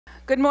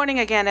Good morning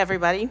again,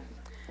 everybody.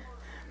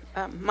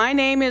 My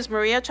name is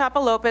Maria Chapa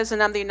Lopez,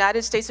 and I'm the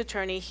United States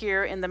Attorney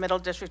here in the Middle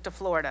District of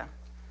Florida.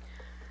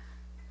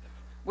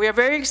 We are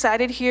very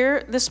excited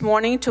here this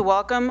morning to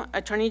welcome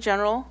Attorney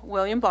General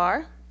William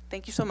Barr.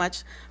 Thank you so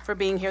much for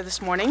being here this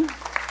morning.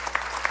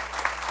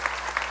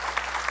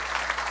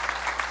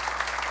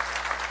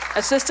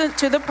 Assistant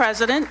to the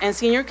President and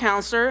Senior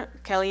Counselor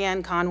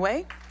Kellyanne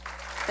Conway.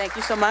 Thank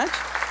you so much.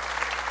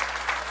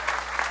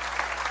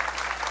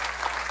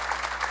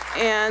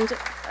 And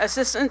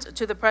Assistant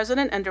to the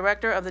President and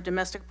Director of the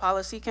Domestic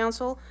Policy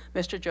Council,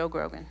 Mr. Joe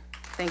Grogan.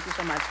 Thank you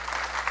so much.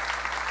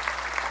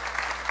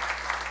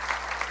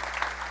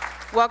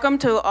 Welcome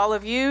to all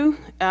of you,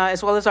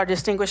 as well as our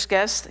distinguished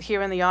guests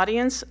here in the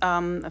audience,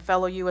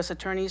 fellow U.S.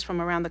 attorneys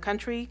from around the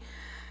country,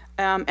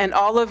 and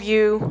all of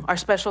you, our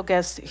special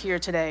guests here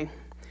today.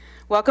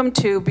 Welcome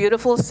to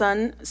beautiful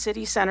Sun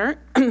City Center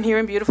here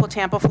in beautiful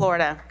Tampa,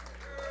 Florida.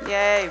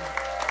 Yay.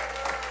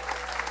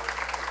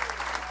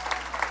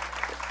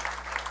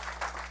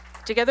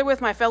 Together with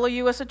my fellow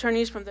U.S.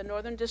 attorneys from the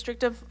Northern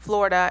District of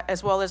Florida,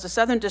 as well as the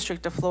Southern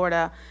District of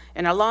Florida,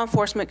 and our law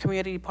enforcement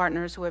community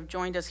partners who have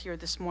joined us here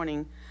this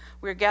morning,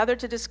 we are gathered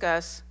to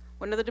discuss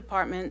one of the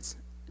Department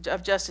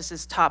of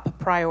Justice's top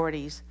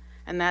priorities,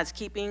 and that's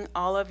keeping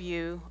all of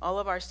you, all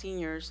of our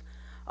seniors,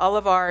 all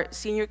of our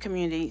senior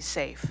community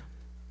safe.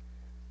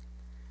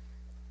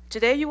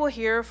 Today you will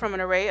hear from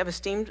an array of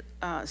esteemed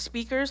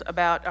speakers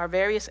about our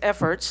various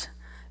efforts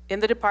in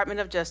the Department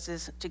of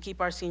Justice to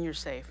keep our seniors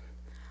safe.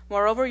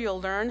 Moreover, you'll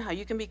learn how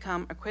you can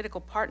become a critical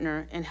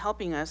partner in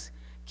helping us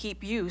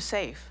keep you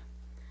safe.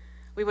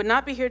 We would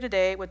not be here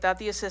today without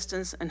the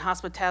assistance and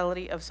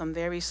hospitality of some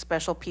very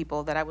special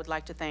people that I would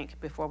like to thank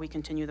before we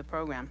continue the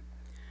program.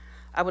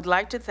 I would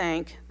like to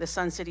thank the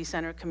Sun City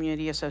Center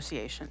Community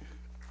Association.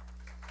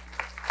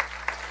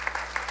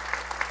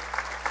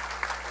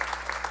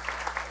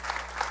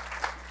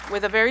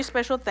 With a very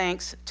special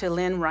thanks to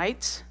Lynn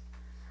Wright.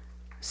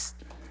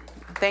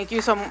 Thank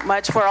you so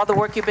much for all the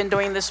work you've been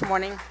doing this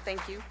morning.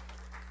 Thank you.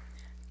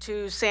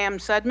 To Sam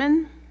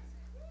Sudman,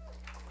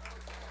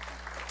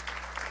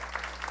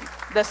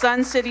 the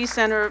Sun City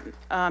Center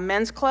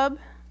Men's Club,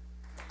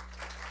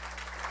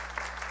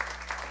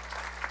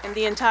 and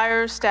the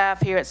entire staff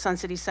here at Sun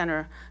City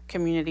Center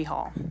Community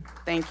Hall.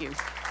 Thank you.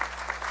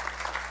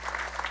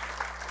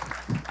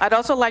 I'd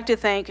also like to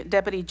thank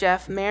Deputy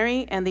Jeff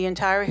Mary and the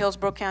entire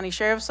Hillsborough County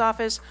Sheriff's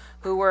Office,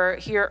 who were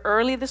here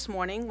early this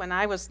morning, when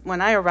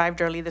I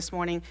arrived early this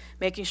morning,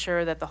 making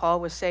sure that the hall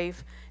was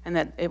safe and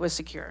that it was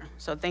secure.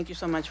 So thank you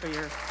so much for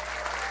your...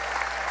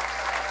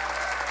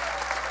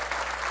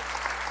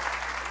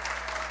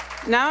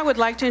 Now I would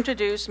like to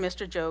introduce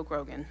Mr. Joe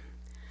Grogan.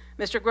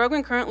 Mr.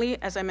 Grogan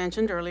currently, as I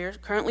mentioned earlier,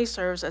 currently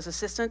serves as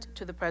Assistant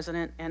to the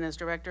President and as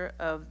Director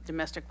of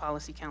Domestic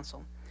Policy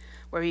Council,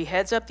 where he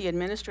heads up the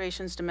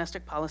administration's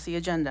domestic policy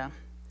agenda.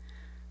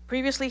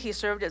 Previously, he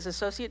served as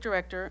Associate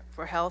Director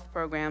for Health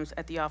Programs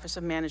at the Office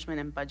of Management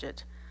and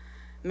Budget,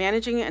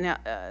 managing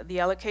the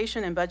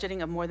allocation and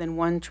budgeting of more than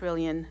 $1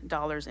 trillion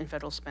in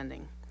federal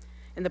spending.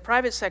 In the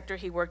private sector,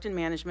 he worked in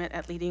management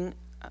at leading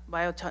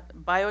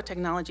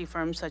biotechnology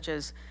firms such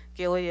as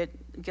Gilead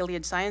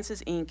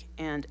Sciences, Inc.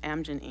 and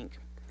Amgen, Inc.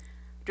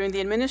 During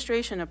the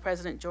administration of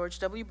President George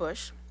W.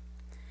 Bush,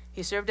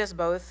 he served as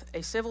both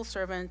a civil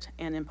servant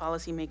and in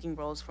policy-making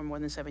roles for more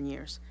than 7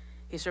 years.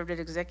 He served as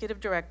Executive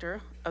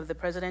Director of the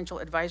Presidential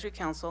Advisory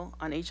Council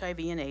on HIV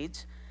and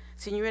AIDS,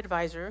 Senior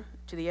Advisor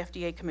to the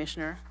FDA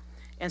Commissioner,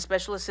 and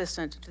Special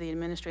Assistant to the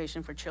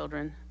Administration for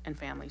Children and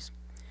Families.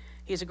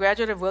 He is a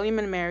graduate of William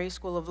 & Mary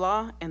School of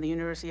Law and the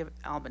University of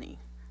Albany.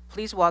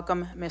 Please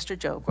welcome Mr.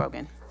 Joe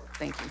Grogan.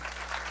 Thank you.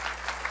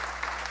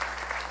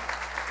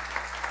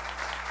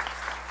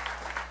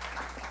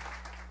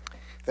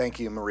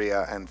 Thank you,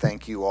 Maria, and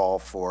thank you all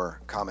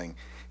for coming.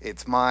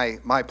 It's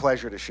my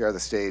pleasure to share the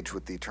stage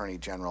with the Attorney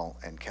General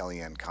and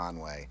Kellyanne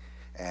Conway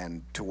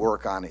and to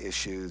work on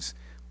issues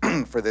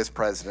for this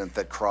president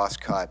that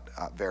cross-cut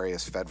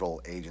various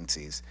federal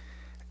agencies.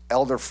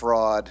 Elder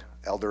fraud,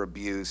 elder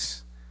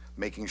abuse,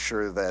 making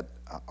sure that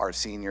our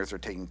seniors are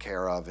taken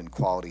care of in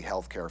quality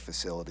healthcare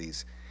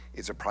facilities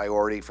is a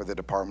priority for the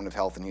Department of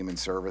Health and Human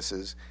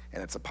Services,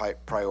 and it's a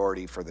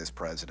priority for this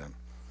president.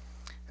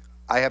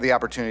 I have the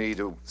opportunity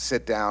to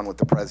sit down with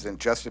the president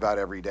just about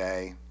every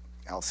day.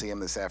 I'll see him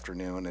this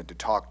afternoon, and to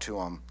talk to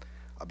him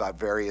about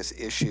various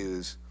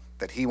issues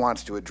that he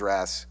wants to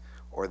address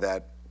or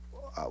that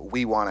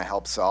we want to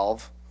help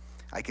solve.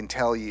 I can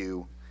tell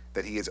you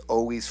that he is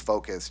always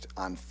focused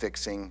on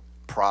fixing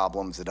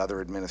problems that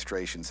other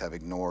administrations have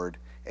ignored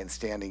and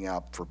standing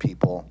up for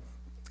people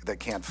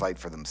that can't fight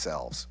for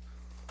themselves.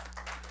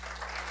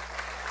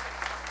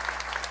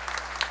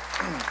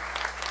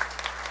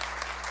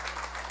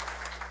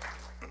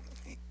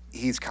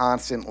 He's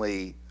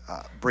constantly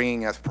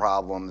bringing us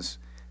problems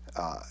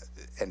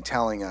and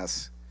telling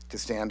us to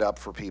stand up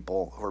for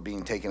people who are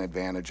being taken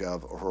advantage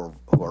of or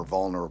who are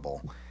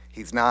vulnerable.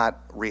 He's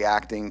not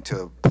reacting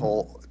to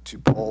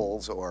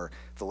polls or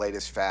the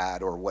latest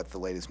fad or what the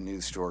latest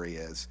news story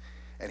is.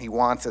 And he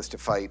wants us to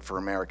fight for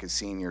America's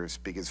seniors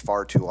because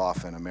far too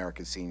often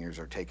America's seniors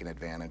are taken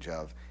advantage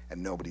of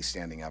and nobody's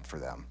standing up for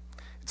them.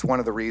 It's one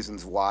of the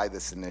reasons why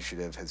this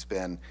initiative has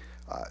been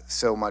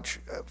so much,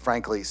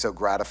 frankly, so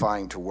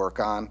gratifying to work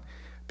on,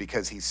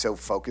 because he's so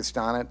focused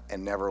on it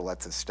and never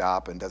lets us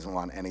stop and doesn't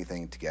want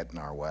anything to get in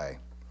our way.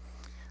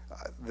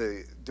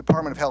 The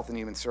Department of Health and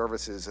Human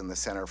Services and the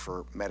Center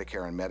for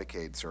Medicare and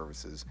Medicaid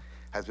Services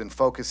has been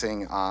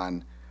focusing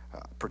on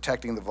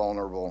protecting the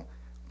vulnerable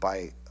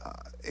by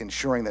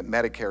ensuring that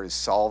Medicare is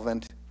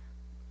solvent,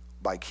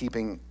 by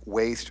keeping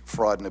waste,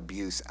 fraud, and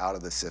abuse out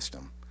of the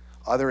system.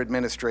 Other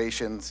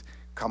administrations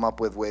come up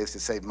with ways to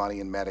save money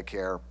in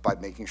Medicare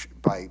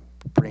by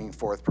bringing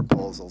forth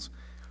proposals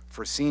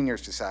for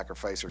seniors to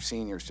sacrifice or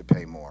seniors to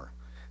pay more.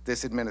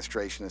 This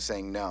administration is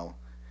saying no.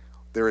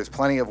 There is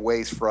plenty of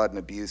waste, fraud, and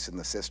abuse in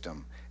the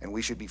system, and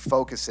we should be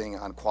focusing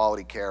on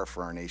quality care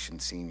for our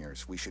nation's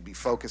seniors. We should be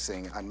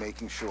focusing on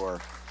making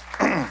sure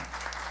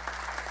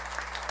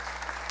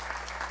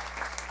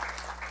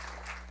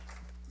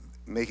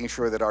making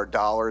sure that our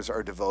dollars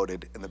are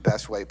devoted in the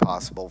best way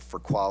possible for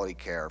quality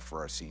care for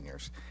our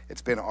seniors.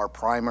 It's been our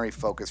primary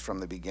focus from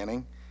the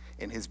beginning.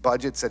 In his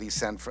budgets that he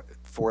sent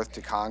forth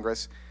to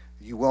Congress,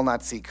 you will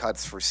not see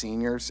cuts for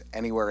seniors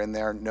anywhere in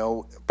there,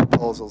 no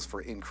proposals for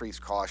increased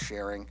cost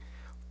sharing,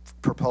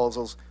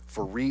 proposals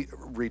for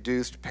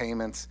reduced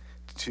payments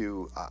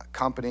to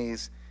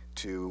companies,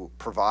 to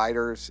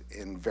providers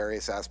in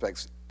various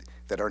aspects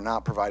that are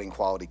not providing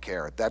quality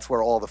care. That's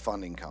where all the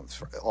funding comes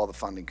from, all the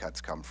funding cuts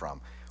come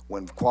from.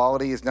 When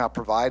quality is not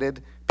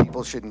provided,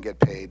 people shouldn't get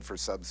paid for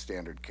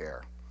substandard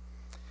care.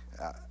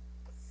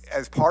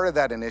 As part of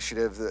that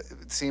initiative,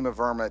 Seema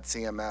Verma at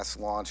CMS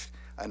launched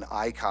an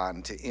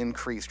icon to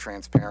increase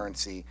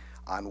transparency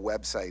on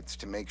websites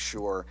to make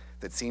sure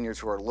that seniors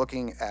who are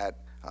looking at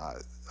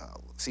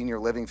senior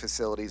living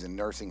facilities and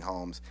nursing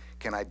homes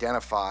can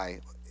identify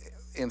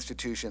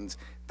institutions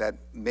that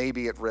may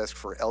be at risk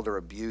for elder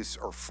abuse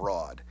or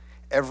fraud.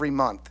 Every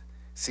month,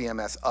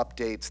 CMS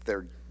updates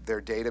their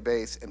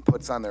database and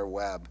puts on their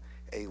web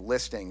a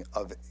listing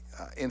of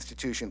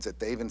institutions that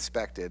they've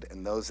inspected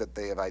and those that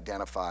they have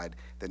identified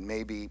that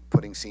may be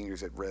putting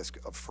seniors at risk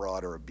of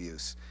fraud or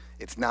abuse.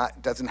 It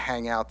doesn't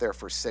hang out there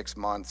for 6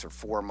 months or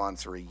 4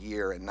 months or a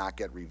year and not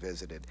get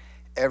revisited.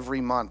 Every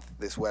month,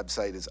 this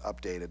website is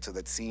updated so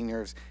that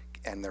seniors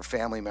and their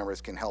family members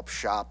can help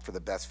shop for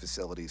the best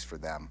facilities for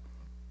them.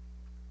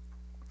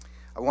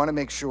 I want to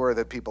make sure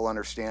that people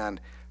understand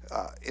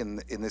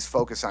in this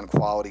focus on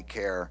quality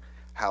care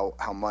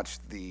how much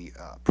the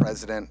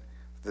President,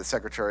 the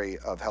Secretary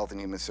of Health and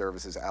Human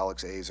Services,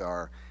 Alex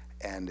Azar,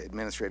 and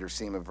Administrator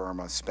Seema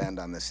Verma spend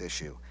on this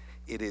issue.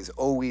 It is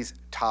always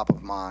top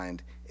of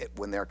mind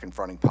when they're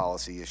confronting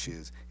policy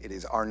issues. It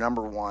is our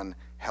 #1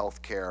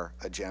 healthcare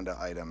agenda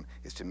item,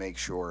 is to make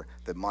sure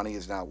that money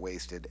is not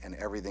wasted and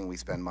everything we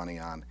spend money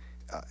on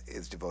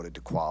is devoted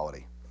to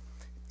quality.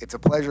 It's a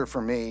pleasure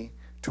for me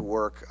to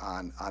work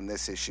on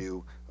this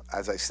issue,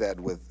 as I said,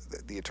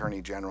 with the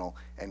Attorney General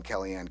and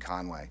Kellyanne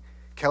Conway.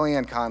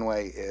 Kellyanne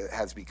Conway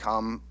has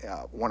become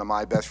one of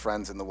my best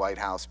friends in the White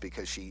House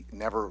because she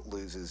never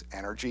loses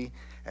energy.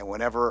 And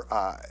whenever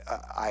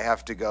I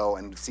have to go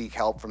and seek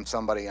help from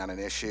somebody on an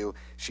issue,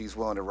 she's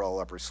willing to roll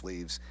up her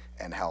sleeves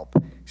and help.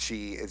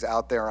 She is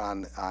out there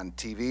on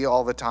TV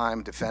all the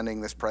time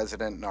defending this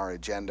president and our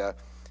agenda.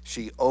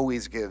 She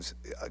always gives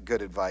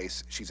good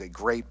advice. She's a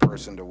great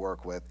person to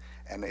work with,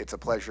 and it's a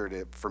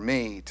pleasure for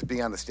me to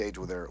be on the stage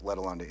with her, let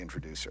alone to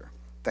introduce her.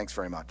 Thanks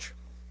very much.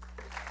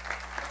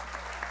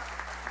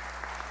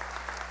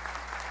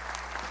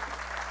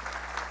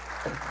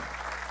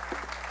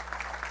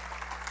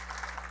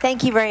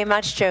 Thank you very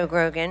much, Joe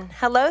Grogan.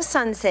 Hello,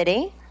 Sun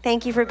City.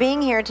 Thank you for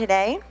being here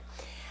today.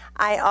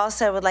 I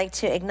also would like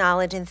to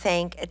acknowledge and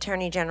thank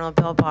Attorney General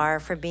Bill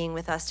Barr for being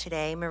with us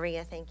today.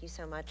 Maria, thank you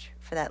so much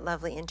for that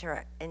lovely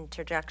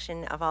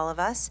introduction of all of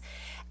us.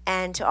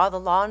 And to all the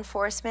law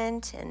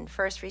enforcement and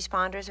first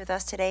responders with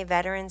us today,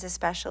 veterans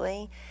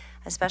especially,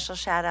 a special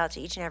shout out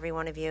to each and every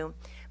one of you.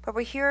 But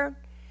we're here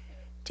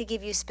to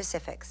give you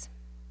specifics.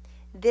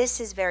 This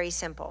is very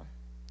simple.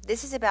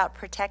 This is about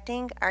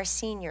protecting our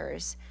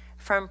seniors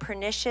from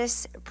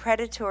pernicious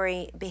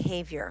predatory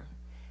behavior,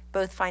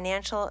 both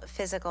financial,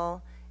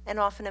 physical, and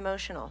often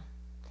emotional.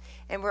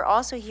 And we're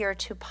also here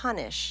to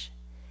punish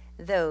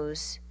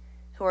those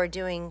who are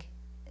doing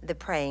the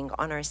preying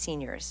on our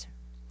seniors.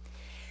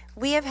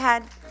 We have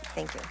had,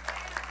 thank you.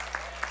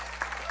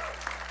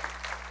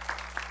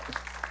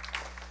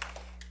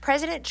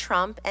 President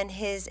Trump and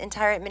his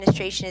entire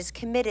administration is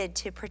committed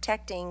to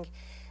protecting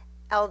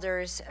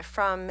elders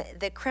from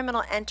the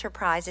criminal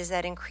enterprises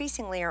that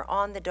increasingly are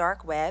on the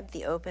dark web,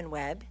 the open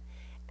web,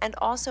 and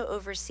also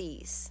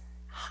overseas,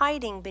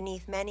 hiding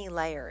beneath many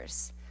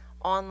layers,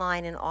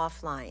 online and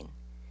offline.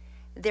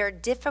 They're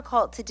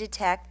difficult to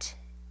detect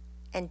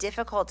and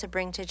difficult to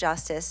bring to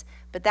justice,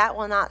 but that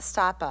will not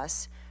stop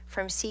us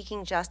from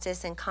seeking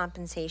justice and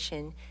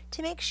compensation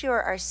to make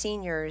sure our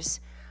seniors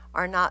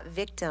are not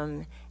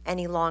victim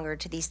any longer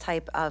to these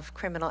type of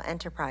criminal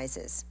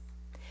enterprises.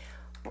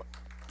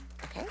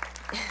 Okay.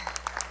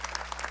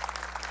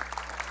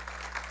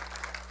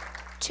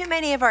 Too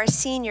many of our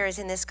seniors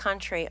in this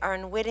country are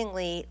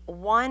unwittingly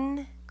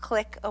one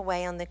click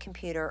away on the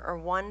computer or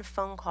one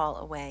phone call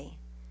away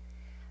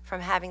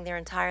from having their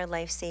entire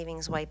life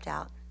savings wiped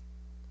out.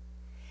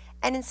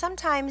 And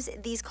sometimes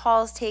these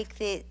calls take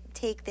the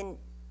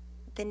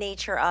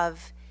nature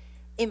of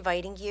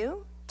inviting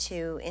you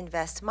to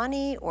invest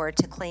money or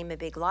to claim a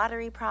big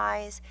lottery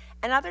prize,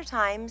 and other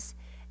times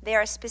they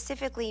are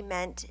specifically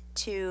meant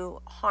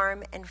to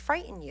harm and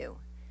frighten you.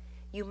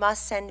 You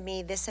must send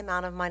me this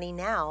amount of money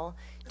now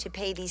to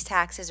pay these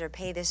taxes or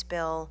pay this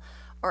bill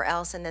or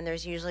else, and then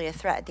there's usually a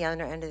threat at the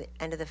other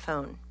end of the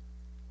phone.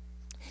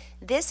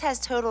 This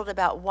has totaled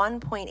about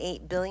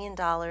 $1.8 billion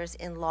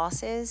in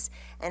losses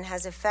and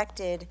has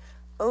affected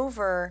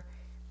over,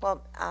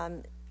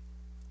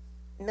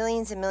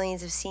 millions and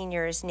millions of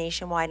seniors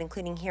nationwide,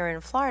 including here in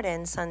Florida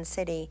and Sun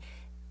City,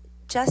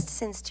 just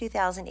since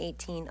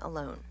 2018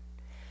 alone.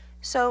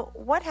 So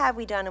what have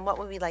we done and what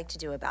would we like to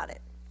do about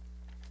it?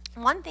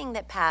 One thing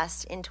that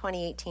passed in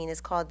 2018 is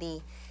called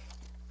the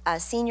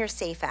Senior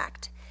Safe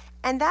Act.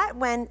 And that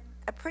went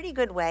a pretty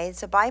good way.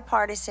 It's a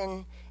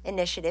bipartisan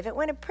initiative. It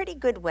went a pretty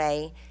good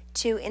way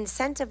to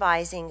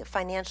incentivizing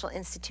financial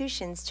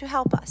institutions to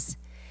help us,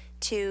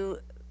 to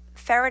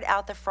ferret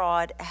out the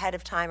fraud ahead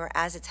of time or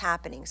as it's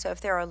happening. So if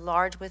there are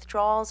large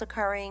withdrawals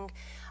occurring,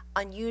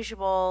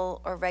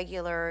 unusual or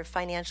irregular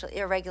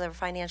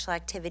financial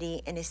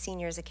activity in a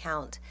senior's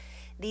account,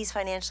 these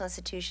financial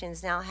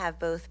institutions now have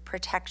both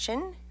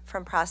protection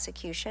from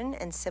prosecution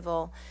and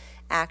civil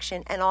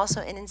action and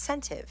also an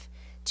incentive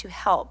to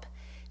help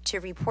to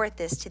report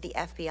this to the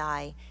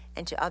FBI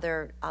and to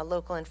other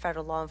local and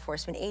federal law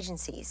enforcement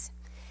agencies.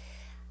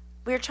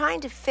 We're trying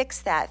to fix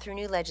that through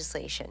new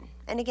legislation.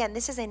 And again,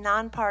 this is a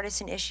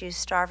nonpartisan issue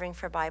starving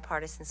for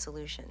bipartisan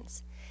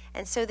solutions.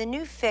 And so the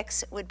new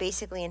fix would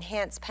basically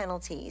enhance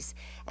penalties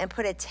and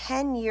put a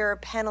 10-year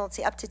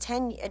penalty, up to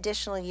 10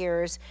 additional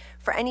years,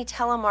 for any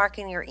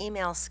telemarketing or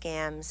email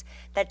scams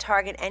that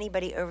target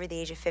anybody over the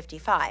age of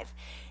 55.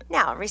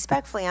 Now,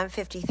 respectfully, I'm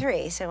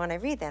 53, so when I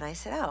read that, I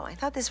said, oh, I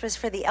thought this was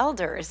for the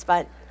elders,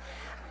 but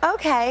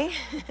okay.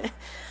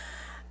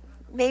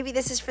 Maybe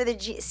this is for the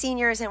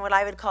seniors and what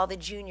I would call the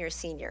junior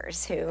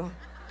seniors who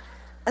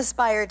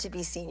aspire to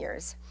be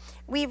seniors.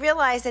 We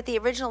realized that the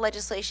original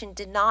legislation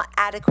did not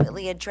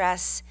adequately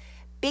address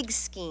big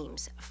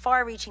schemes,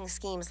 far-reaching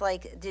schemes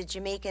like the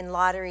Jamaican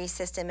lottery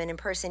system and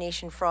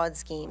impersonation fraud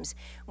schemes,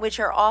 which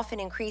are often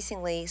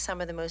increasingly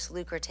some of the most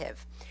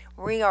lucrative.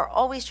 We are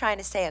always trying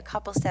to stay a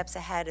couple steps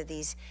ahead of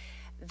these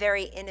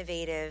very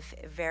innovative,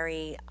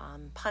 very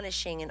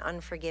punishing and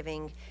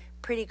unforgiving,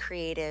 pretty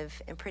creative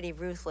and pretty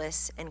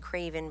ruthless and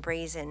craven,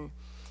 brazen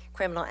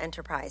criminal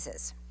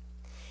enterprises.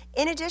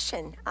 In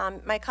addition,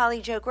 my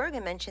colleague Joe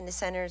Grogan mentioned the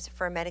Centers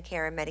for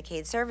Medicare and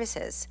Medicaid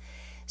Services.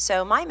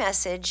 So my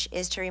message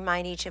is to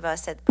remind each of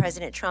us that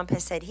President Trump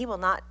has said he will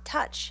not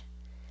touch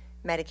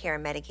Medicare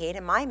and Medicaid,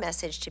 and my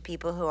message to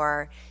people who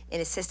are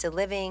in assisted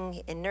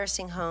living, in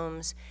nursing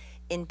homes,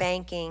 in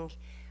banking,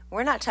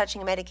 we're not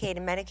touching Medicaid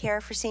and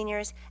Medicare for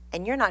seniors,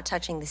 and you're not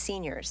touching the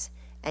seniors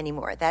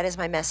anymore. That is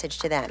my message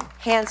to them.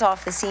 Hands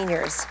off the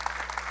seniors.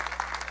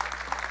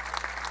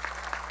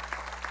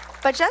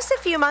 But just a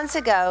few months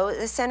ago,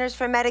 the Centers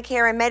for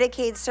Medicare and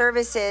Medicaid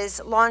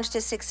Services launched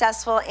a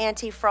successful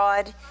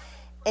anti-fraud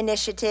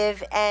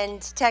initiative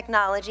and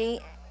technology.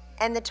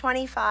 And the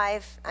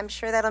 25, I'm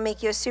sure that'll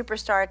make you a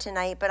superstar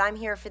tonight, but I'm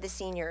here for the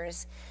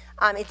seniors.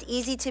 It's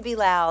easy to be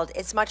loud.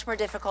 It's much more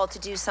difficult to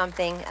do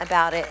something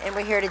about it, and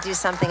we're here to do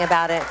something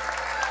about it.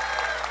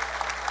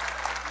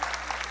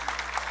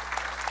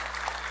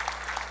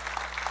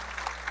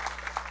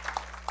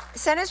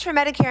 Centers for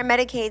Medicare and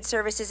Medicaid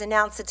Services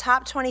announced the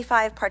top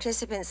 25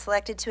 participants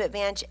selected to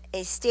advance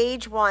a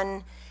stage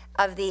 1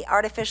 of the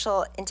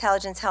Artificial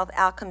Intelligence Health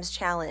Outcomes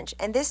Challenge.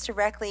 And this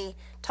directly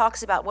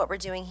talks about what we're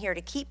doing here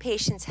to keep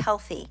patients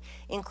healthy,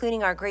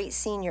 including our great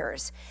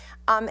seniors.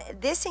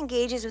 This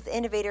engages with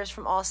innovators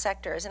from all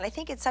sectors, and I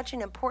think it's such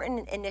an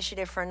important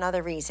initiative for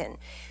another reason.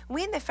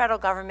 We in the federal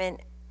government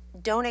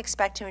don't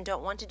expect to and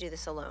don't want to do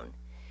this alone.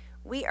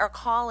 We are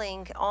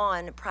calling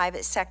on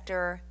private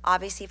sector,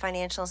 obviously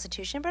financial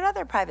institution, but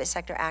other private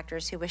sector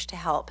actors who wish to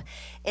help,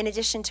 in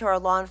addition to our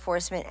law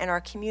enforcement and our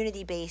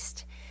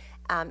community-based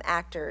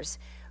actors.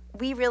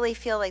 We really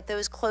feel like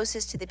those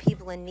closest to the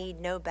people in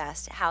need know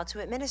best how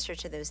to administer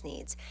to those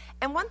needs.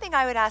 And one thing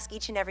I would ask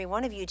each and every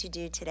one of you to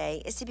do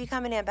today is to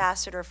become an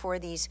ambassador for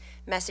these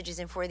messages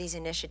and for these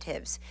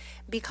initiatives.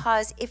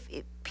 Because if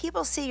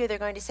people see you, they're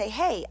going to say,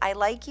 hey, I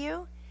like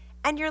you,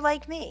 and you're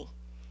like me.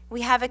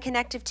 We have a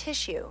connective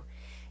tissue.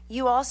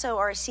 You also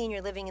are a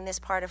senior living in this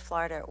part of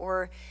Florida,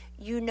 or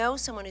you know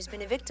someone who's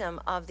been a victim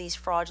of these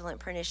fraudulent,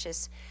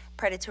 pernicious,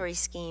 predatory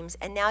schemes,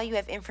 and now you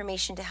have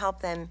information to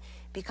help them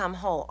become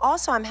whole.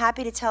 Also, I'm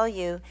happy to tell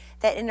you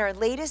that in our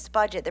latest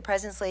budget, the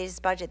President's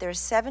latest budget, there's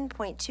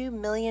 $7.2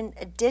 million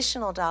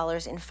additional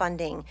dollars in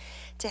funding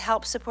to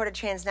help support a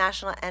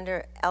transnational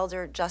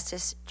elder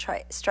justice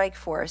strike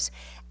force.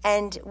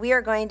 And we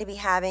are going to be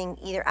having,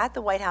 either at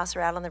the White House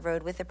or out on the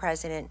road with the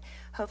President,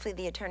 hopefully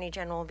the Attorney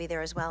General will be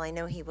there as well, I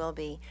know he will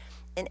be,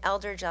 an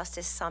elder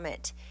justice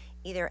summit,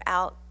 either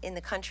out in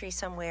the country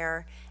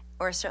somewhere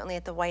or certainly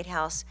at the White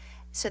House,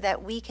 so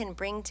that we can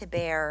bring to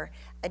bear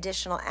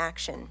additional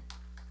action.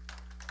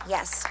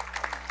 Yes.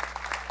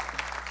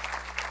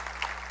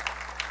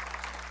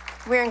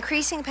 We're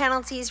increasing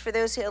penalties for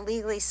those who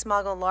illegally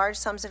smuggle large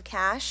sums of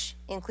cash,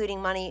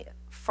 including money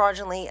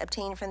fraudulently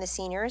obtained from the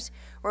seniors.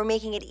 We're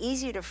making it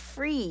easier to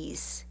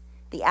freeze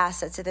the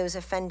assets of those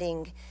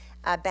offending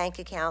bank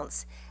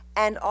accounts,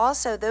 and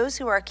also those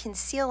who are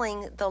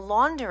concealing the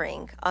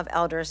laundering of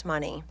elders'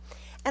 money.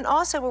 And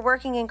also, we're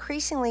working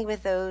increasingly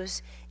with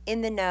those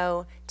in the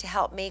know to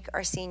help make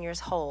our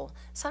seniors whole.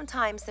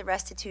 Sometimes the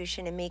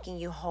restitution and making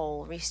you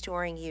whole,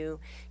 restoring you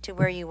to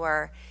where you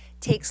were,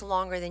 takes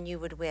longer than you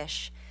would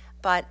wish.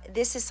 But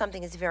this is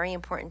something that's very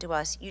important to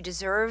us. You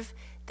deserve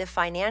the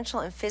financial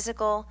and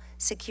physical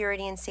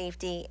security and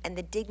safety and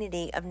the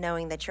dignity of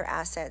knowing that your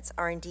assets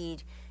are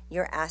indeed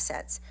your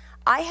assets.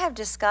 I have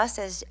discussed,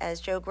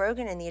 as Joe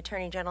Grogan and the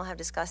Attorney General have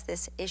discussed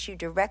this issue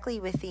directly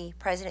with the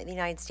President of the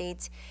United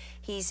States.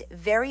 He's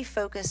very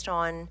focused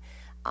on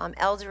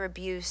elder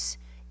abuse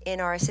in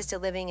our assisted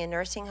living and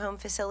nursing home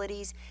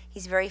facilities.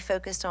 He's very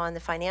focused on the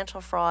financial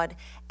fraud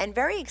and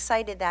very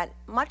excited that,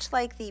 much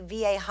like the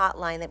VA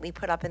hotline that we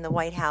put up in the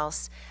White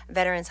House,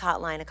 Veterans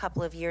Hotline, a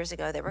couple of years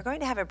ago, that we're going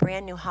to have a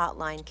brand new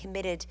hotline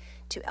committed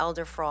to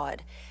elder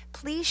fraud.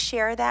 Please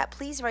share that.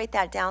 Please write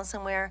that down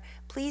somewhere.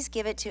 Please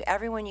give it to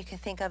everyone you can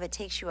think of. It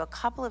takes you a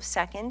couple of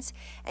seconds,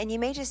 and you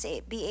may just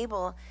be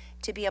able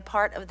to be a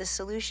part of the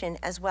solution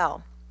as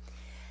well.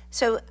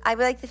 So I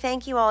would like to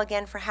thank you all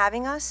again for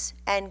having us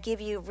and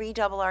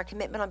redouble our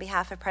commitment on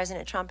behalf of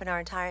President Trump and our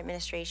entire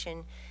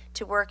administration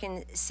to work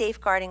in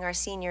safeguarding our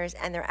seniors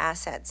and their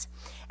assets.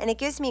 And it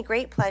gives me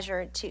great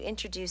pleasure to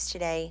introduce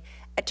today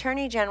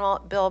Attorney General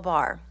Bill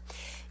Barr.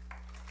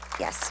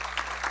 Yes.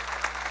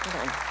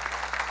 Hold on.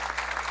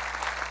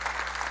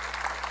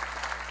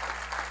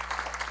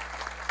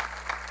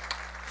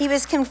 He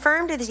was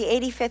confirmed as the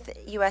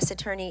 85th U.S.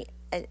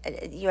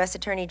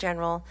 Attorney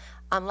General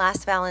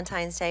last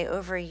Valentine's Day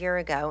over a year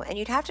ago. And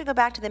you'd have to go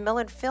back to the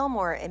Millard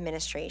Fillmore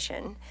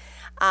administration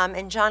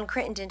and John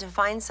Crittenden to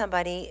find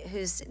somebody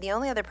who's the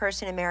only other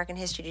person in American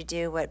history to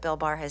do what Bill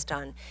Barr has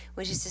done,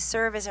 which is to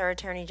serve as our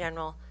Attorney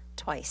General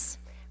twice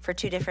for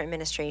 2 different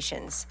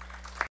administrations.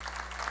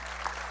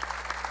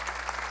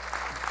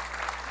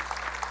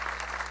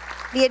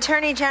 The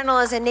Attorney General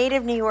is a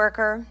native New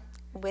Yorker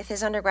with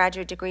his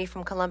undergraduate degree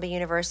from Columbia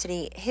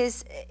University.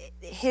 His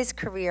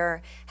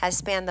career has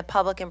spanned the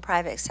public and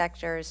private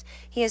sectors.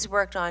 He has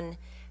worked on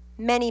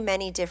many,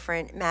 many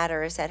different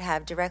matters that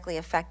have directly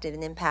affected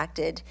and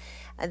impacted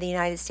the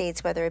United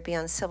States, whether it be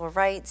on civil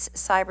rights,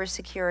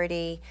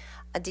 cybersecurity,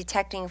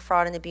 detecting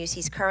fraud and abuse.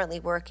 He's currently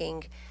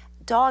working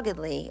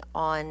doggedly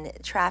on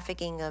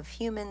trafficking of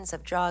humans,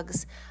 of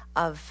drugs,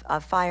 of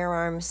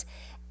firearms.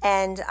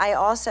 And I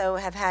also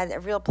have had a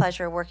real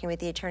pleasure working with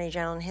the Attorney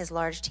General and his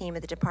large team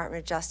at the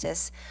Department of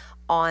Justice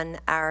on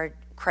our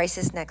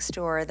crisis next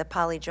door, the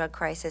poly-drug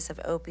crisis of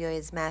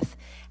opioids, meth,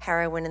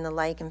 heroin, and the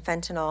like, and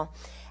fentanyl.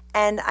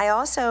 And I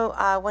also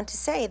want to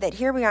say that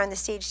here we are on the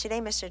stage today,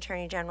 Mr.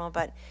 Attorney General,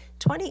 but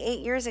 28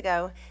 years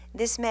ago,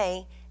 this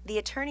May, the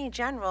Attorney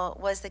General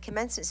was the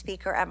commencement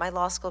speaker at my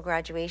law school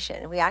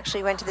graduation. We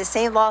actually went to the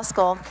same law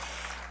school.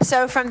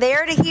 So from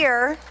there to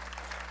here,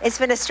 it's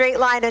been a straight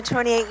line of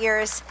 28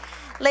 years.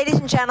 Ladies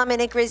and gentlemen,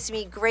 it gives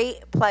me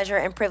great pleasure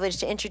and privilege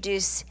to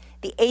introduce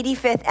the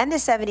 85th and the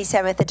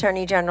 77th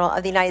Attorney General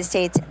of the United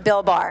States,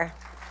 Bill Barr.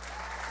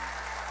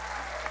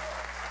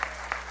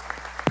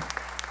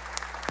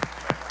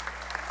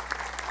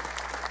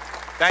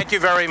 Thank you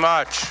very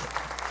much.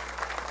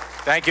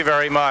 Thank you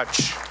very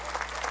much.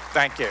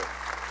 Thank you.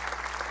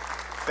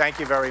 Thank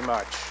you very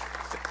much.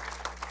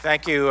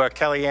 Thank you,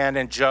 Kellyanne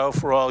and Joe,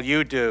 for all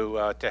you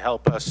do to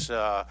help us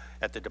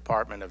at the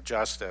Department of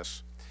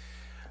Justice.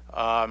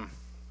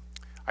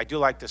 I do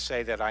like to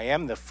say that I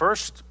am the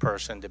first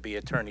person to be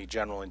Attorney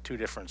General in 2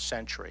 different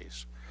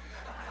centuries.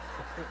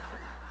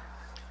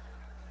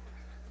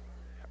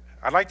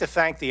 I'd like to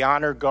thank the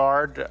Honor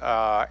Guard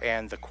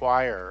and the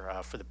choir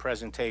for the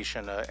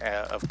presentation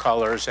of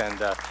colors and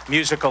the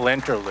musical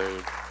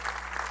interlude.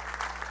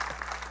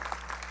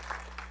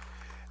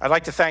 I'd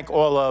like to thank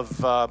all of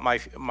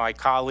my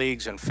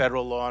colleagues in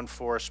federal law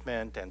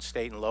enforcement and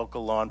state and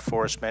local law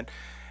enforcement,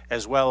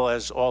 as well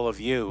as all of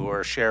you who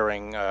are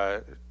sharing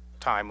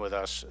time with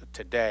us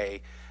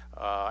today.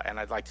 And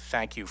I'd like to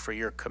thank you for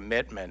your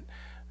commitment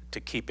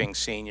to keeping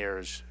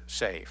seniors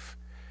safe.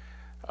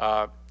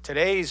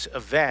 Today's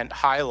event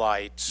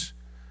highlights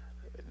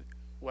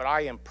what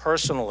I am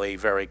personally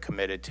very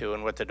committed to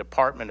and what the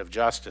Department of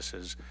Justice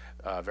is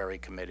very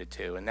committed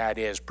to, and that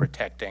is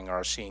protecting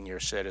our senior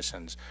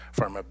citizens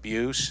from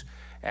abuse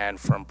and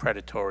from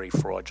predatory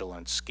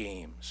fraudulent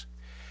schemes.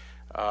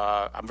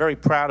 I'm very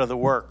proud of the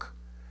work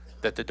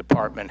that the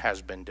department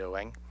has been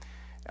doing,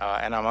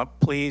 and I'm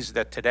pleased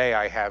that today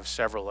I have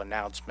several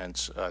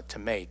announcements to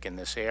make in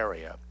this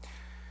area.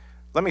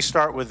 Let me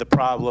start with the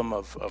problem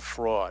of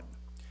fraud.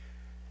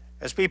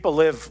 As people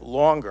live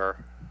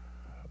longer,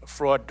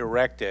 fraud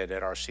directed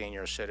at our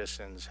senior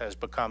citizens has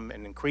become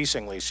an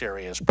increasingly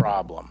serious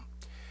problem.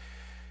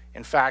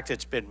 In fact,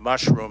 it's been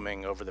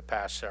mushrooming over the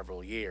past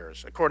several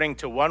years. According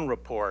to one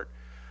report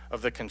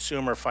of the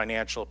Consumer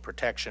Financial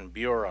Protection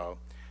Bureau,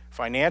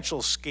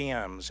 financial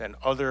scams and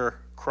other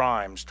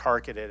crimes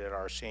targeted at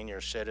our senior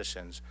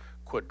citizens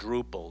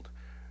quadrupled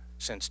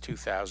since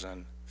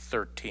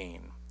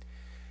 2013.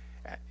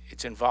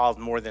 It's involved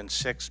more than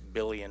 $6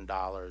 billion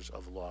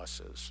of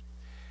losses.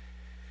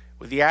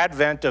 With the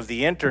advent of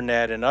the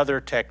internet and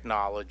other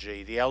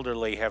technology, the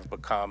elderly have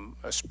become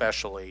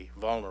especially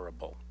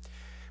vulnerable.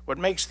 What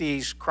makes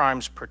these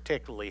crimes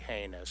particularly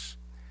heinous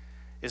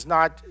is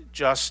not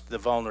just the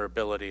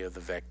vulnerability of the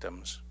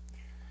victims.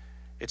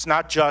 It's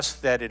not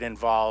just that it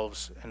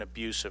involves an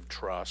abuse of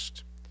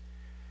trust,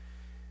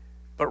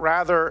 but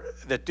rather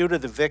that due to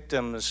the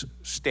victim's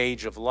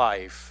stage of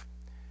life,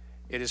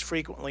 it is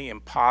frequently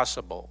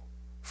impossible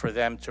for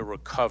them to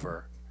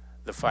recover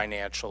the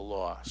financial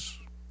loss.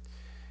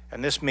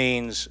 And this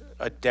means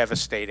a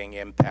devastating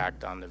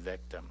impact on the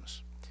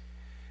victims.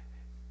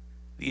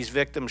 These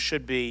victims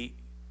should be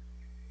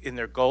in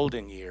their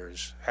golden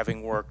years,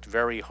 having worked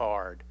very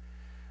hard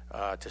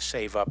to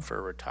save up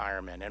for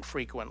retirement, and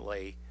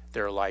frequently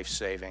their life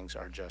savings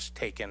are just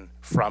taken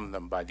from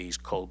them by these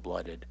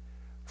cold-blooded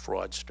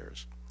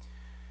fraudsters.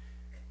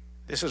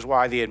 This is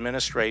why the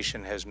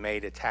administration has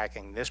made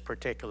attacking this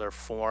particular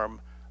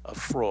form of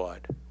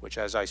fraud, which,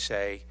 as I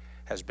say,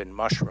 has been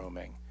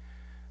mushrooming,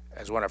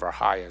 as one of our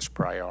highest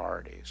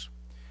priorities.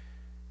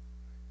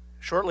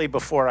 Shortly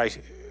before I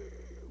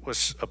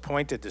was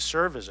appointed to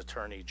serve as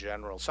Attorney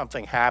General,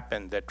 something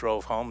happened that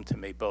drove home to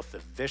me both the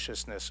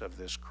viciousness of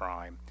this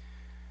crime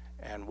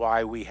and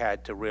why we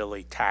had to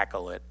really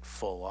tackle it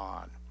full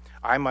on.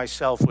 I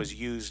myself was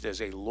used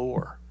as a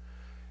lure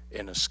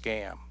in a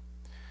scam.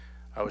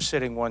 I was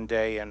sitting one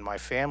day in my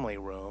family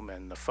room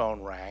and the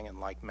phone rang, and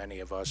like many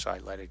of us, I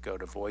let it go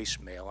to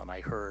voicemail, and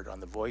I heard on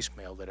the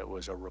voicemail that it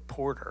was a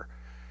reporter,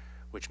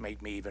 which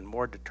made me even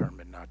more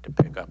determined not to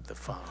pick up the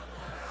phone.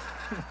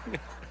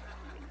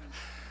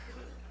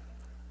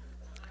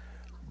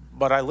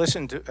 But I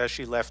listened to, as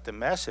she left the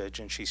message,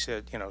 and she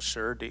said, you know,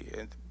 sir,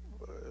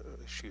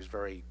 she was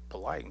very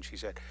polite, and she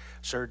said,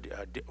 sir,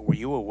 were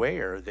you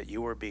aware that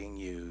you were being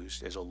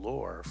used as a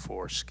lure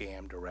for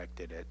scam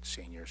directed at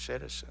senior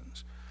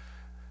citizens?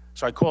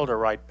 So I called her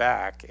right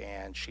back,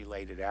 and she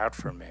laid it out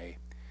for me.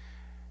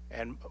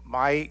 And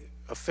my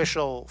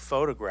official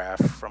photograph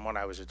from when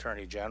I was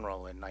Attorney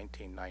General in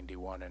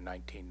 1991 and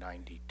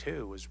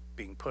 1992 was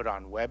being put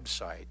on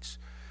websites,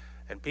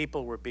 and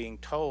people were being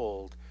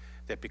told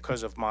that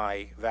because of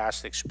my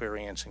vast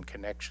experience and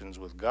connections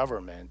with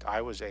government,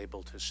 I was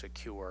able to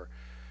secure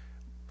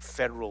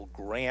federal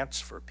grants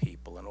for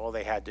people, and all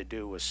they had to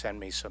do was send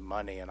me some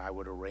money and I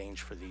would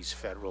arrange for these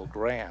federal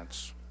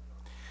grants.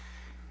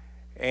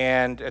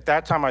 And at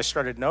that time I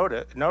started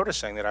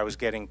noticing that I was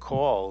getting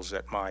calls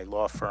at my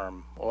law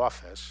firm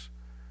office,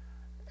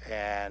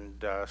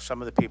 and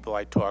some of the people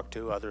I talked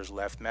to, others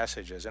left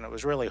messages, and it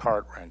was really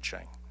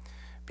heart-wrenching.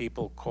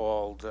 People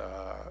called,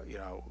 you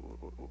know,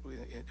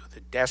 with a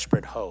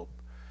desperate hope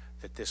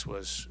that this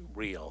was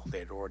real. They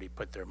had already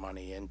put their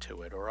money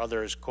into it. Or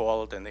others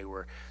called and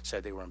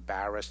said they were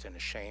embarrassed and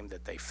ashamed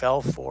that they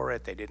fell for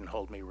it. They didn't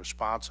hold me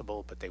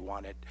responsible, but they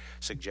wanted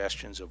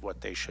suggestions of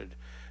what they should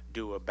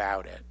do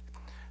about it,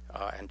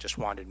 and just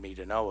wanted me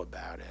to know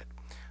about it.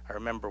 I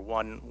remember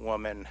one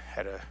woman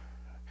had a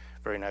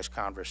very nice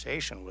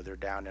conversation with her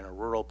down in a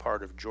rural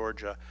part of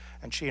Georgia,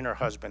 and she and her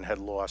husband had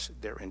lost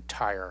their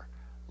entire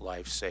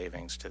life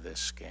savings to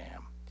this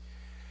scam.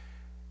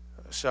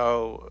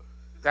 So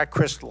that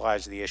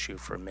crystallized the issue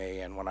for me,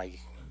 and when I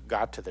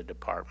got to the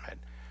department,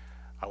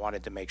 I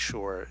wanted to make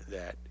sure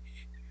that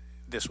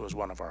this was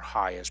one of our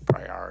highest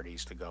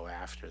priorities to go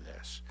after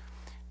this.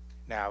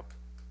 Now,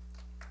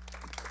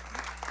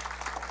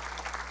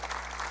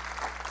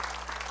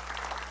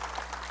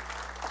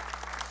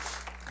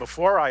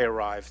 before I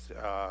arrived,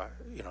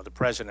 you know, the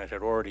president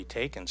had already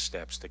taken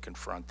steps to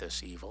confront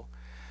this evil.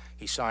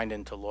 He signed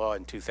into law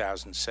in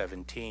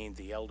 2017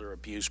 the Elder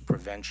Abuse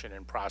Prevention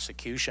and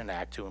Prosecution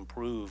Act to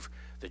improve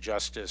the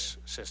justice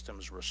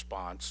system's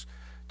response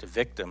to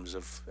victims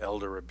of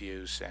elder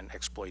abuse and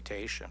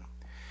exploitation.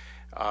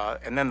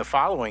 And then the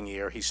following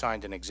year, he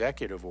signed an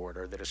executive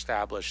order that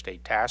established a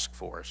task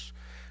force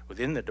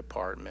within the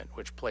department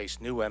which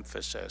placed new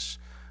emphasis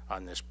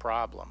on this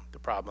problem, the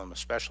problem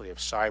especially of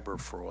cyber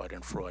fraud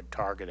and fraud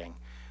targeting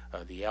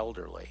the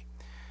elderly.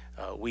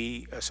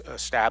 We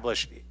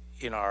established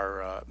in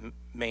our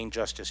main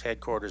justice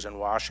headquarters in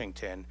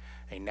Washington,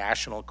 a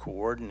national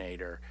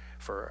coordinator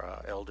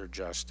for elder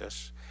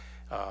justice.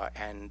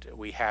 And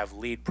we have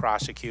lead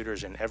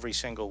prosecutors in every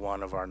single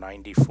one of our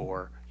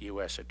 94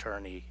 U.S.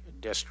 attorney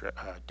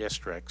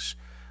districts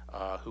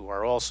who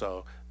are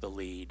also the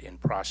lead in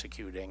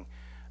prosecuting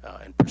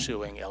and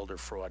pursuing elder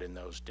fraud in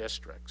those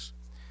districts.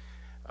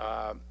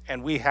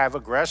 And we have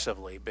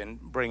aggressively been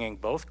bringing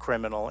both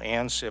criminal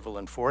and civil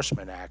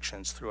enforcement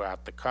actions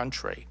throughout the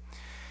country.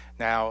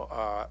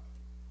 Now,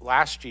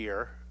 last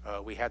year,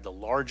 we had the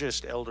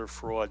largest elder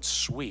fraud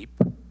sweep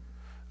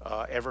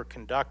ever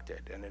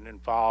conducted, and it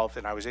involved,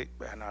 and I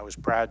was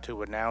proud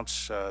to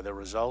announce the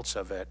results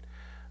of it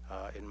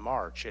in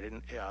March.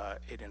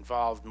 It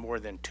involved more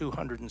than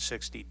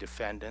 260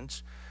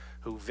 defendants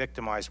who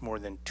victimized more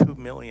than 2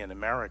 million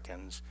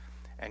Americans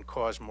and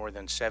caused more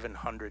than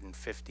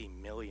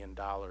 $750 million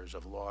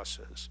of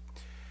losses.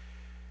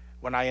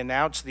 When I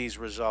announced these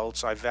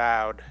results, I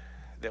vowed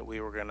that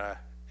we were going to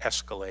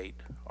escalate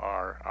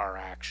our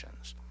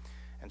actions.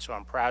 And so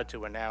I'm proud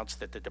to announce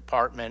that the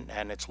department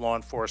and its law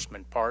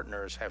enforcement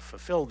partners have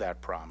fulfilled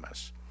that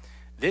promise.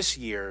 This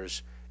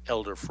year's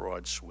elder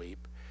fraud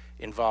sweep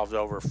involved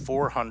over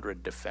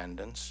 400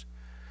 defendants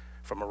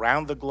from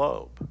around the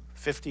globe,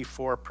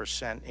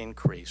 54%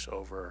 increase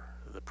over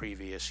the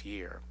previous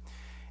year,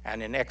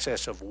 and in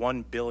excess of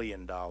 $1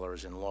 billion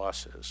in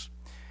losses.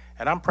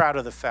 And I'm proud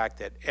of the fact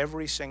that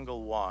every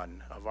single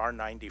one of our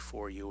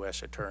 94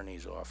 U.S.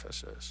 attorneys'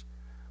 offices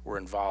were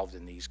involved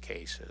in these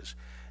cases.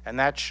 And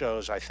that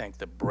shows, I think,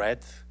 the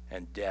breadth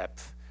and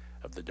depth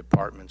of the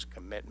department's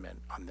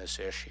commitment on this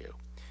issue.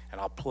 And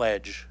I'll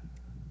pledge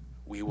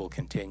we will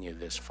continue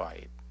this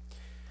fight.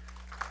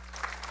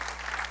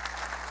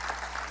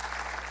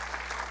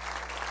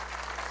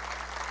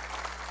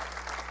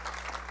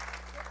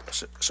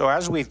 So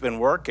as we've been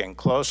working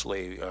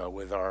closely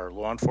with our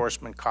law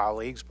enforcement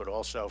colleagues, but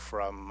also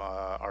from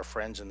our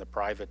friends in the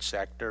private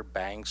sector,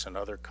 banks and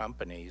other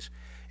companies,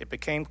 it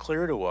became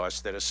clear to us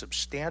that a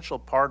substantial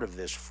part of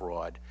this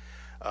fraud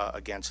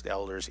against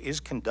elders is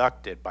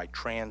conducted by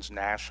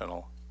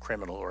transnational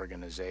criminal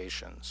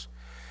organizations.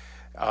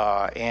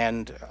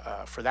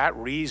 For that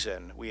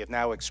reason, we have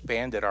now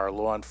expanded our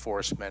law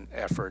enforcement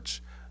efforts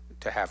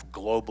to have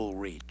global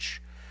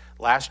reach.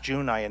 Last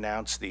June, I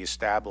announced the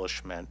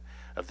establishment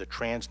of the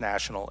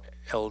Transnational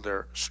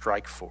Elder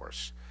Strike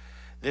Force.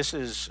 This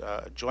is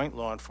a joint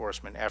law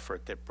enforcement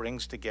effort that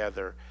brings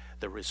together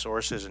the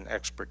resources and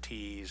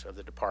expertise of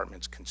the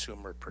department's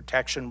Consumer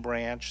Protection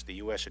Branch, the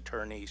U.S.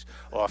 Attorney's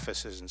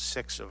offices in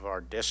 6 of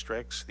our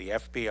districts, the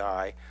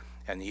FBI,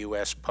 and the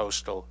U.S.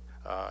 Postal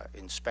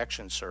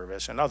Inspection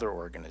Service, and other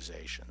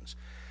organizations.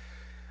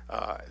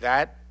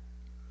 That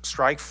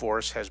strike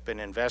force has been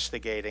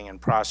investigating and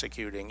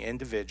prosecuting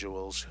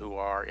individuals who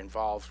are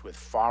involved with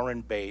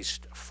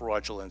foreign-based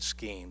fraudulent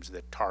schemes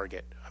that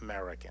target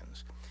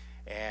Americans.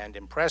 And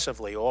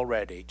impressively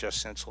already,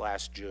 just since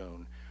last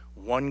June,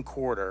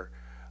 1/4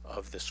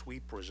 of the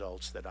sweep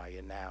results that I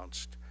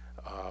announced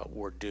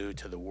were due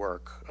to the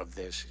work of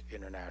this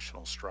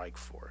international strike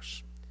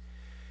force.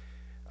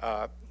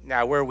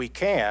 Now, where we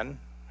can,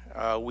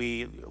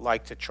 we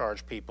like to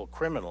charge people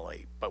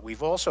criminally, but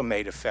we've also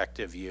made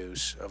effective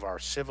use of our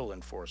civil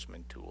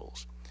enforcement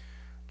tools.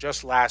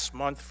 Just last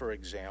month, for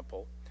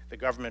example, the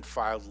government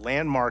filed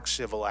landmark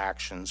civil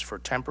actions for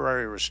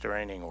temporary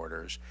restraining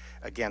orders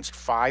against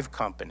 5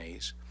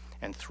 companies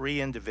and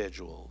 3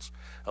 individuals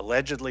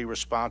allegedly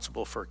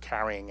responsible for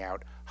carrying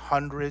out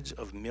hundreds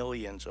of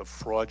millions of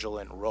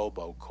fraudulent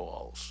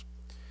robocalls.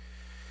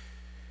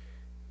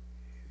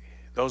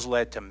 Those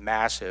led to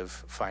massive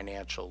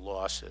financial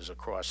losses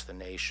across the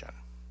nation.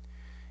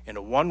 In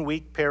a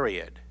 1-week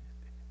period,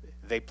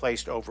 they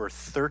placed over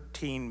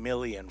 13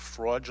 million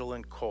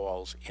fraudulent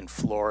calls in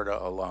Florida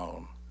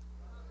alone.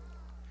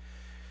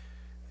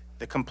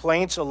 The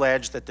complaints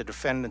allege that the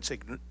defendants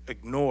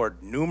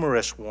ignored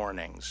numerous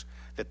warnings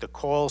that the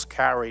calls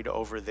carried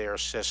over their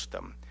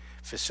system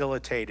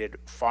facilitated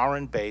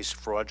foreign-based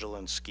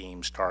fraudulent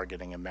schemes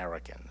targeting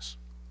Americans.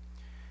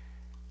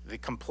 The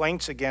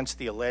complaints against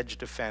the alleged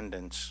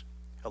defendants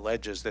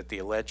alleges that the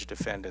alleged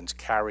defendants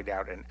carried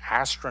out an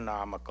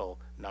astronomical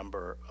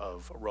number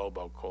of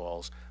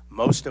robocalls,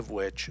 most of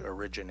which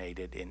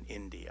originated in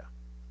India.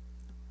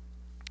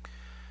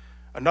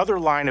 Another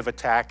line of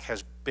attack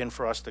has been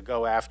for us to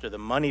go after the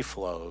money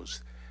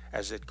flows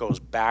as it goes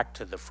back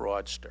to the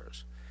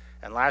fraudsters.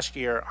 And last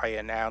year, I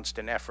announced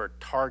an effort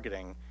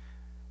targeting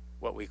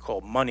what we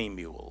call money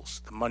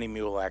mules, the money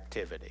mule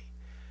activity.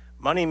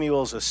 Money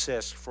mules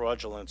assist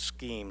fraudulent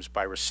schemes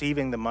by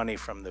receiving the money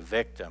from the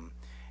victim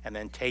and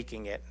then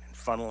taking it and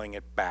funneling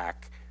it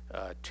back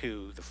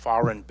to the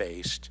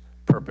foreign-based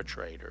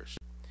perpetrators.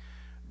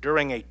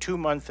 During a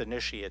 2-month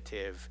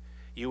initiative,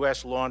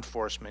 U.S. law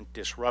enforcement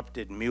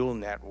disrupted mule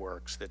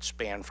networks that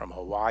span from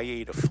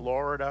Hawaii to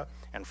Florida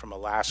and from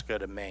Alaska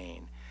to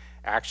Maine.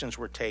 Actions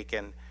were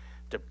taken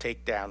to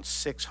take down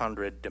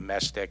 600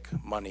 domestic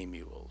money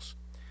mules.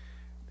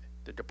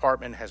 The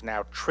department has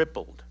now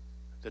tripled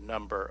the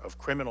number of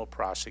criminal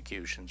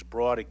prosecutions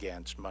brought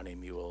against money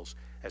mules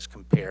as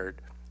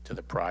compared to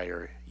the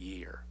prior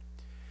year.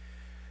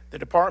 The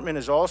department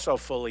is also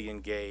fully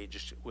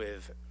engaged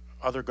with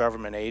other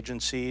government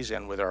agencies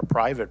and with our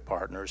private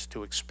partners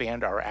to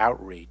expand our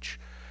outreach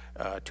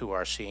to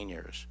our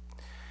seniors.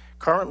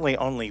 Currently,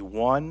 only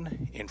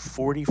 1 in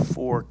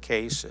 44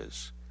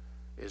 cases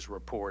is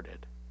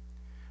reported.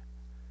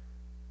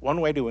 One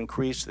way to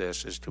increase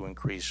this is to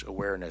increase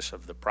awareness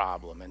of the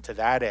problem, and to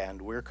that end,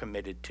 we're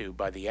committed to,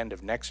 by the end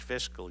of next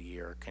fiscal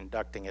year,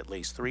 conducting at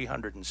least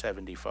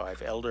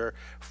 375 elder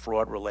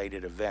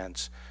fraud-related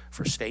events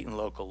for state and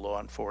local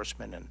law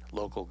enforcement and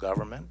local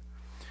government,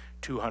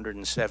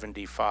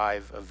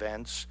 275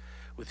 events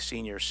with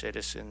senior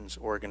citizens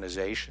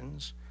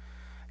organizations,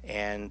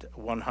 and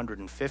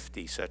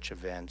 150 such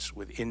events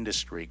with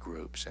industry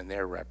groups and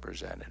their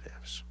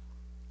representatives.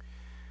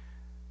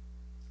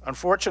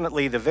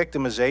 Unfortunately, the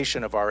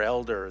victimization of our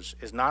elders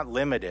is not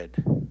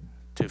limited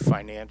to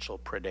financial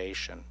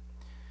predation.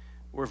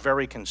 We're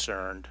very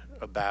concerned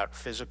about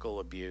physical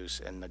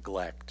abuse and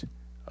neglect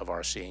of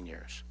our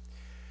seniors.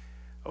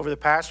 Over the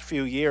past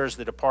few years,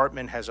 the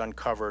department has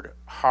uncovered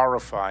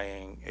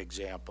horrifying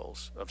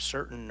examples of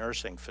certain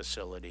nursing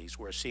facilities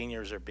where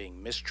seniors are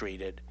being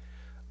mistreated,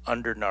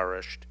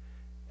 undernourished,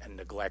 and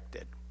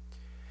neglected.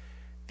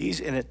 These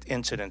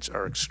incidents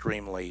are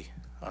extremely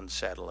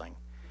unsettling,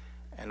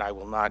 and I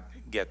will not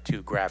get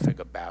too graphic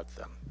about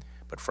them.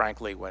 But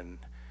frankly, when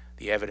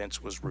the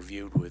evidence was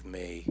reviewed with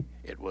me,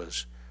 it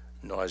was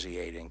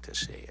nauseating to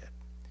see it.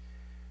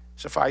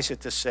 Suffice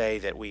it to say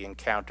that we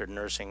encountered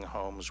nursing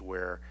homes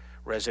where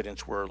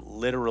residents were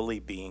literally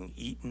being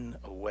eaten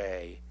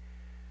away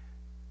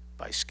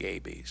by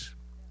scabies,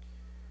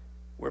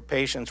 where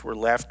patients were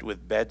left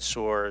with bed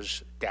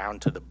sores down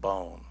to the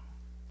bone,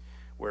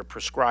 where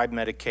prescribed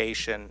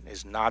medication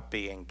is not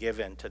being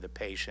given to the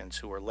patients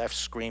who are left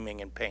screaming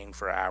in pain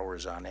for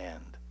hours on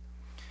end.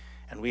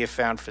 And we have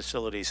found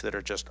facilities that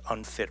are just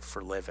unfit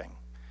for living,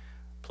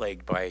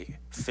 plagued by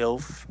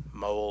filth,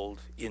 mold,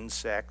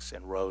 insects,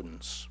 and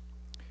rodents.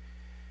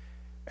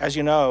 As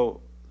you know,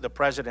 the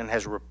President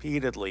has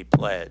repeatedly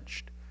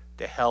pledged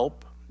to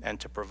help and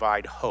to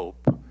provide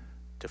hope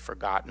to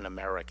forgotten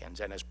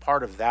Americans. And as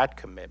part of that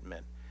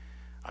commitment,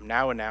 I'm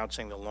now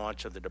announcing the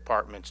launch of the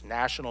department's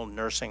National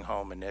Nursing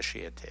Home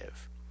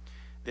Initiative.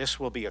 This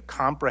will be a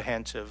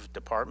comprehensive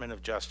Department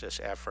of Justice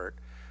effort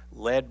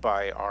led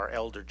by our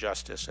Elder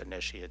Justice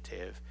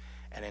Initiative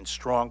and in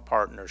strong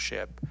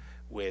partnership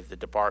with the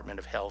Department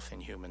of Health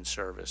and Human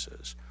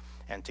Services.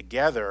 And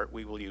together,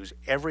 we will use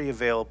every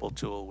available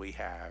tool we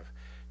have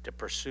to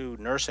pursue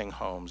nursing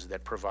homes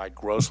that provide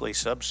grossly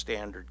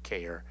substandard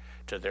care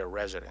to their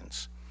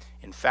residents.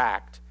 In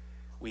fact,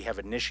 we have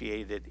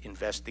initiated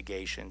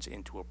investigations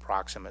into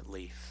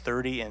approximately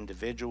 30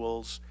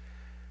 individual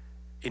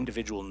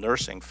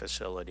nursing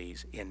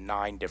facilities in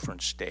 9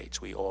 different states.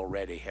 We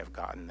already have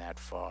gotten that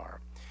far.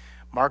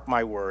 Mark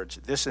my words,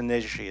 this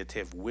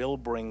initiative will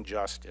bring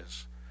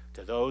justice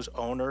to those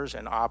owners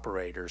and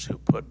operators who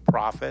put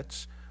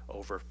profits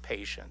over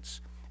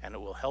patients, and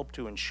it will help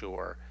to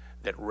ensure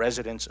that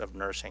residents of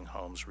nursing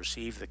homes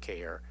receive the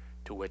care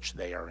to which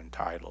they are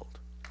entitled.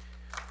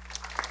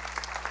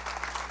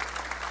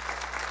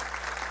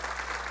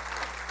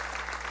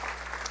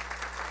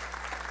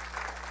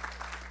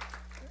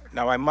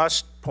 Now, I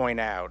must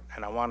point out,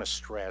 and I want to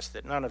stress,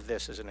 that none of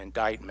this is an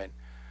indictment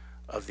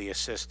of the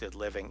assisted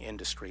living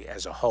industry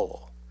as a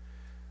whole.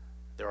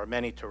 There are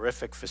many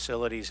terrific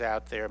facilities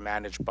out there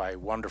managed by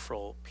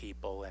wonderful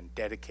people and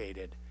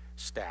dedicated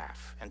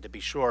staff. And to be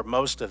sure,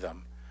 most of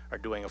them are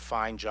doing a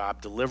fine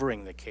job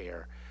delivering the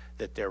care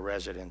that their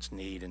residents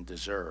need and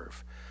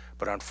deserve.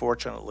 But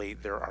unfortunately,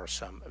 there are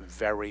some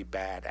very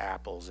bad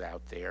apples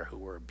out there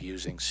who are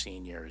abusing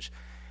seniors,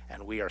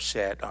 and we are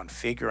set on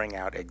figuring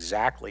out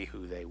exactly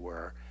who they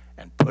were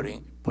and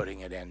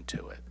putting an end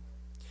to it.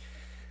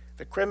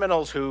 The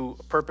criminals who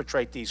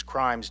perpetrate these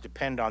crimes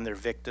depend on their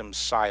victims'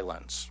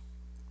 silence.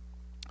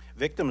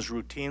 Victims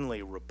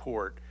routinely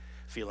report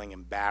feeling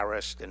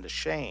embarrassed and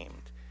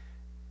ashamed,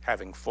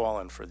 having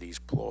fallen for these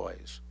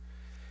ploys.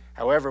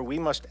 However, we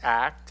must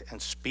act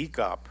and speak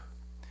up.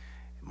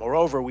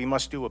 Moreover, we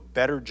must do a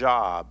better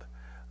job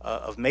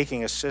of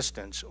making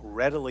assistance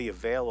readily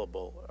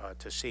available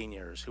to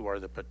seniors who are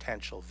the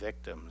potential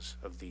victims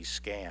of these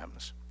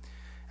scams.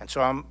 And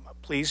so I'm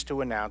pleased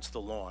to announce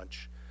the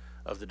launch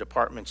of the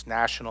department's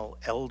National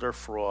Elder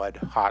Fraud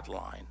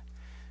Hotline.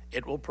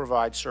 It will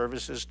provide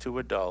services to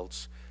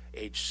adults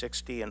age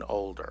 60 and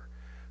older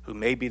who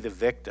may be the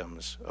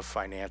victims of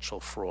financial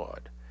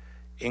fraud.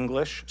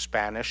 English,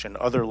 Spanish, and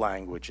other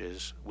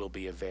languages will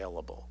be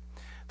available.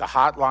 The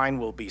hotline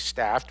will be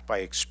staffed by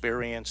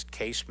experienced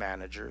case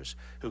managers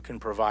who can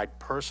provide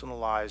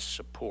personalized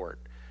support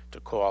to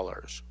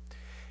callers.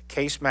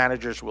 Case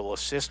managers will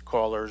assist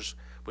callers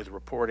with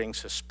reporting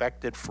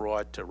suspected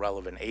fraud to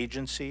relevant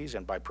agencies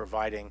and by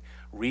providing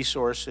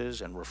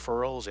resources and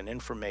referrals and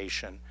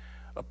information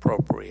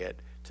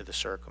appropriate to the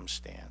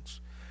circumstance.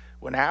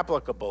 When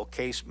applicable,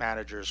 case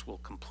managers will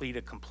complete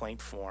a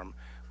complaint form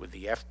with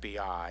the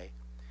FBI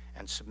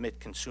and submit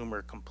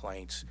consumer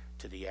complaints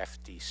to the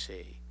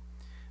FTC.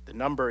 The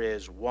number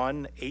is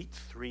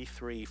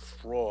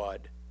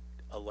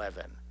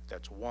 1-833-FRAUD-11.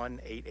 That's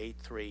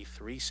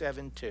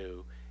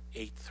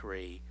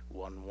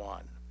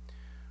 1-888-372-8311.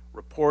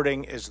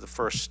 Reporting is the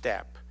first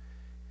step.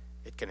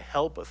 It can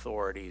help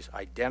authorities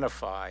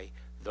identify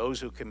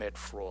those who commit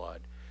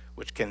fraud,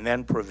 which can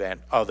then prevent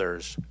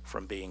others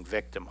from being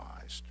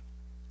victimized.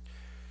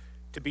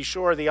 To be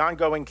sure, the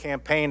ongoing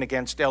campaign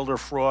against elder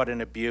fraud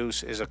and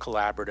abuse is a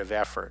collaborative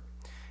effort,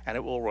 and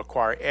it will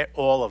require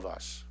all of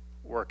us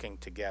working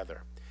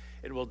together.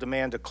 It will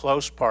demand a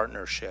close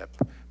partnership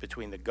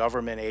between the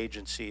government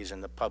agencies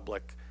and the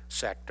public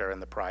sector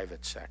and the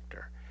private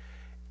sector.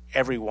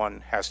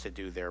 Everyone has to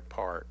do their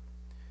part.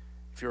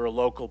 If you're a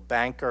local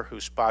banker who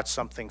spots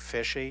something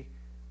fishy,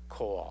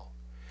 call.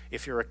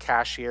 If you're a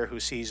cashier who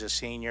sees a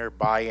senior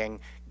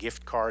buying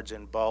gift cards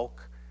in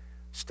bulk,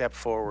 step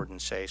forward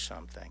and say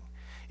something.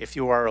 If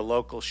you are a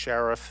local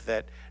sheriff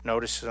that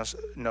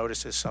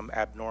notices some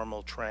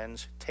abnormal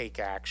trends, take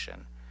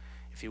action.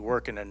 If you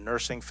work in a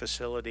nursing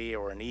facility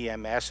or an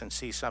EMS and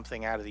see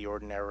something out of the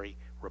ordinary,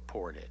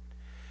 report it.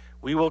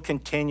 We will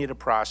continue to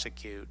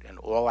prosecute an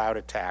all-out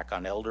attack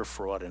on elder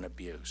fraud and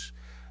abuse.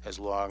 As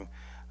long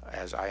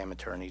as I am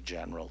Attorney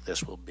General,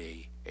 this will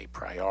be a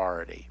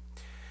priority.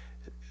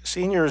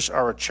 Seniors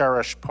are a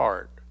cherished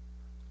part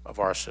of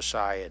our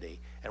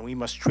society, and we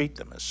must treat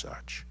them as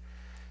such.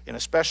 In a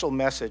special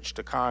message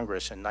to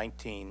Congress in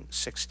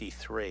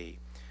 1963,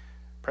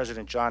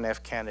 President John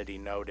F. Kennedy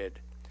noted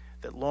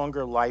that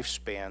longer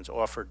lifespans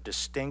offer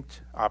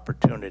distinct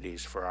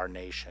opportunities for our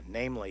nation,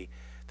 namely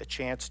the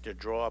chance to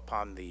draw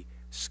upon the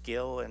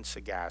skill and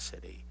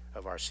sagacity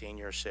of our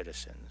senior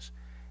citizens,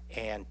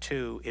 and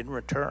to, in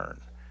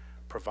return,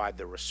 provide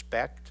the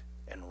respect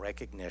and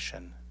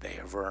recognition they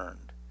have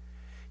earned.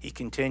 He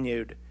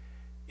continued,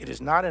 "It is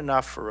not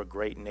enough for a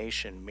great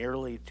nation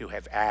merely to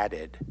have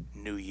added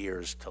new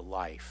years to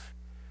life.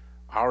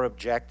 Our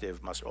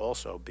objective must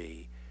also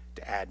be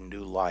to add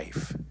new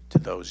life to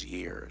those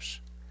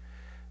years."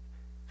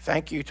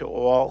 Thank you to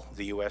all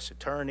the U.S.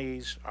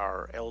 attorneys,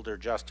 our elder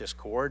justice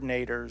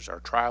coordinators,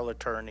 our trial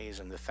attorneys,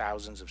 and the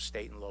thousands of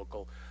state and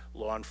local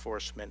law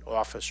enforcement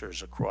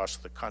officers across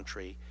the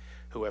country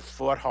who have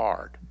fought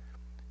hard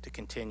to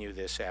continue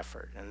this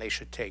effort, and they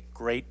should take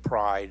great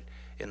pride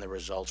in the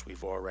results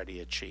we've already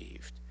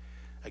achieved.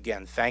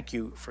 Again, thank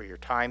you for your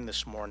time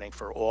this morning,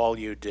 for all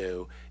you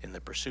do in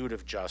the pursuit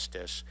of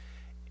justice.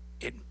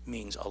 It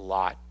means a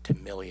lot to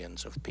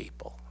millions of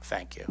people.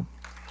 Thank you.